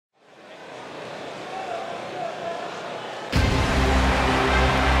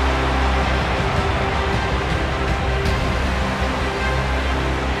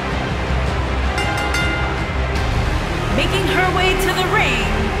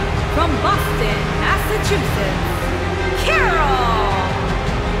Massachusetts, Carol.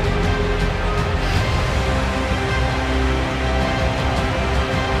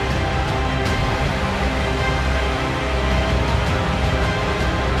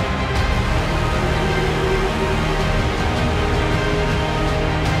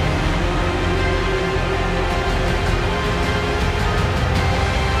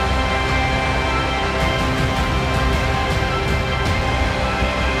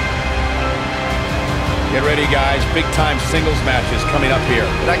 Get ready, guys. Big-time singles matches coming up here.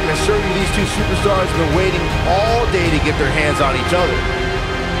 And I can assure you these two superstars have been waiting all day to get their hands on each other.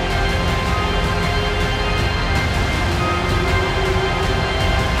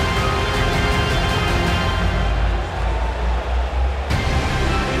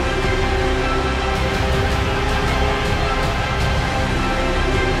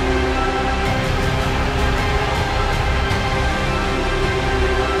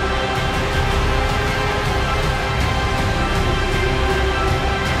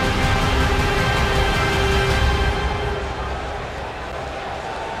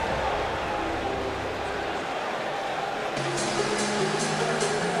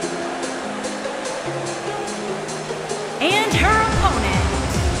 And her opponent,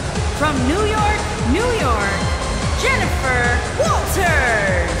 from New York, New York, Jennifer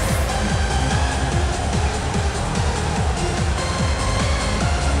Walters.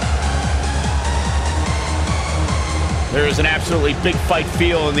 There is an absolutely big fight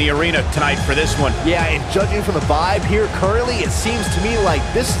feel in the arena tonight for this one. Yeah, and judging from the vibe here currently, it seems to me like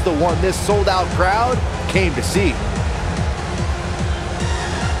this is the one this sold-out crowd came to see.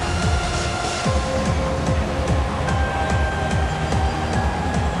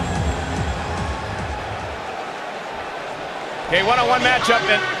 Okay, one-on-one matchup,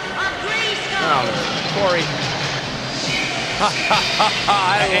 and Corey.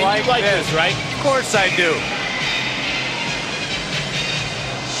 I like this, right? Of course I do.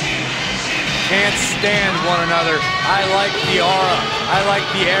 Can't stand one another. I like the aura. I like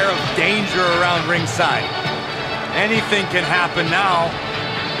the air of danger around ringside. Anything can happen now.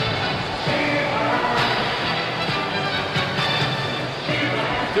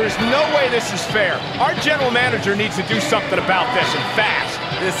 There's no way this is fair. Our general manager needs to do something about this, and fast.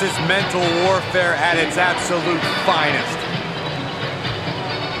 This is mental warfare at its absolute finest.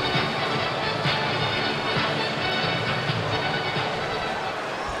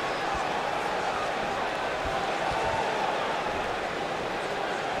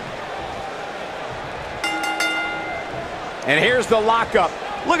 And here's the lockup.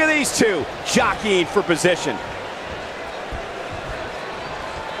 Look at these two jockeying for position.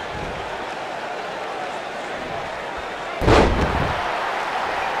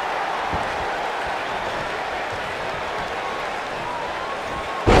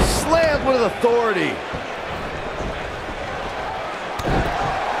 Slammed with authority.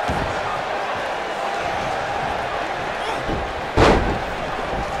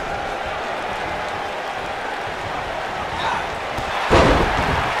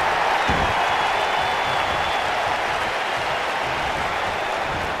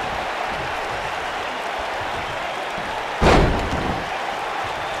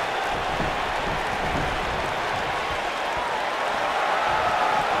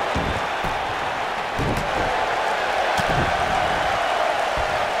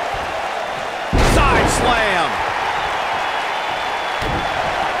 Slam.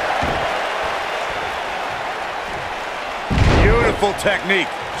 Beautiful technique.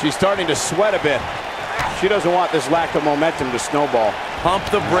 She's starting to sweat a bit. She doesn't want this lack of momentum to snowball. Pump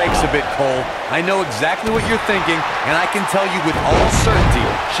the brakes a bit, Cole. I know exactly what you're thinking, and I can tell you with all certainty,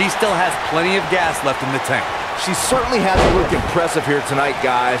 she still has plenty of gas left in the tank. She certainly hasn't looked impressive here tonight,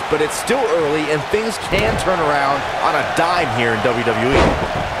 guys, but it's still early and things can turn around on a dime here in WWE.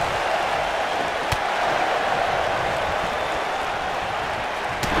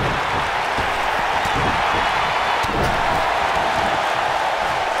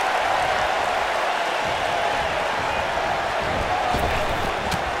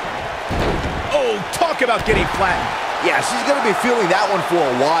 Talk about getting flattened. Yeah, she's going to be feeling that one for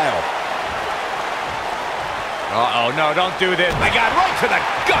a while. Uh-oh, no, don't do this. I got right to the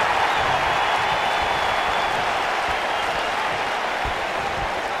gut.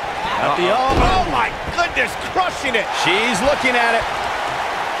 At the elbow. Oh, my goodness, crushing it. She's looking at it.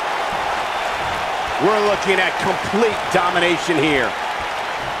 We're looking at complete domination here.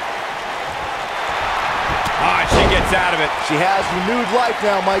 Ah, she gets out of it. She has renewed life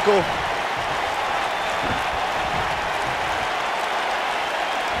now, Michael.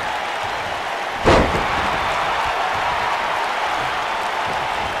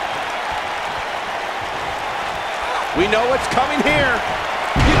 We know what's coming here.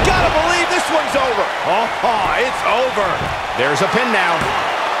 You gotta believe this one's over. Oh, it's over. There's a pin now.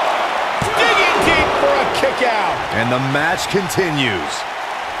 Digging deep for a kick out. And the match continues.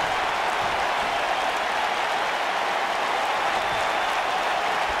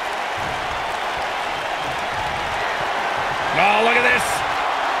 Oh, look at this.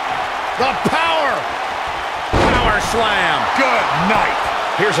 The power. Power slam. Good night.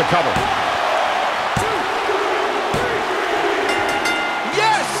 Here's a cover.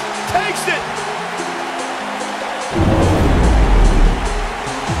 Yes! Takes it!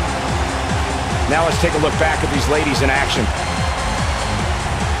 Now let's take a look back at these ladies in action.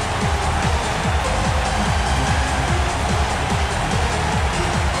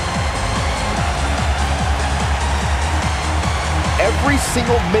 Every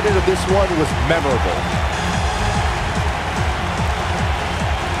single minute of this one was memorable.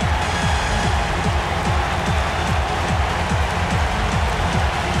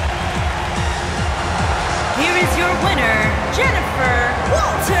 Here is your winner, Jennifer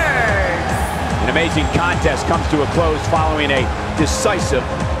Walters. An amazing contest comes to a close following a decisive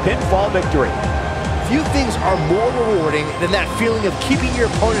pinfall victory. Few things are more rewarding than that feeling of keeping your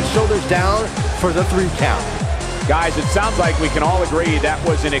opponent's shoulders down for the 3 count. Guys, it sounds like we can all agree that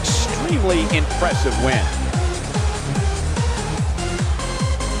was an extremely impressive win.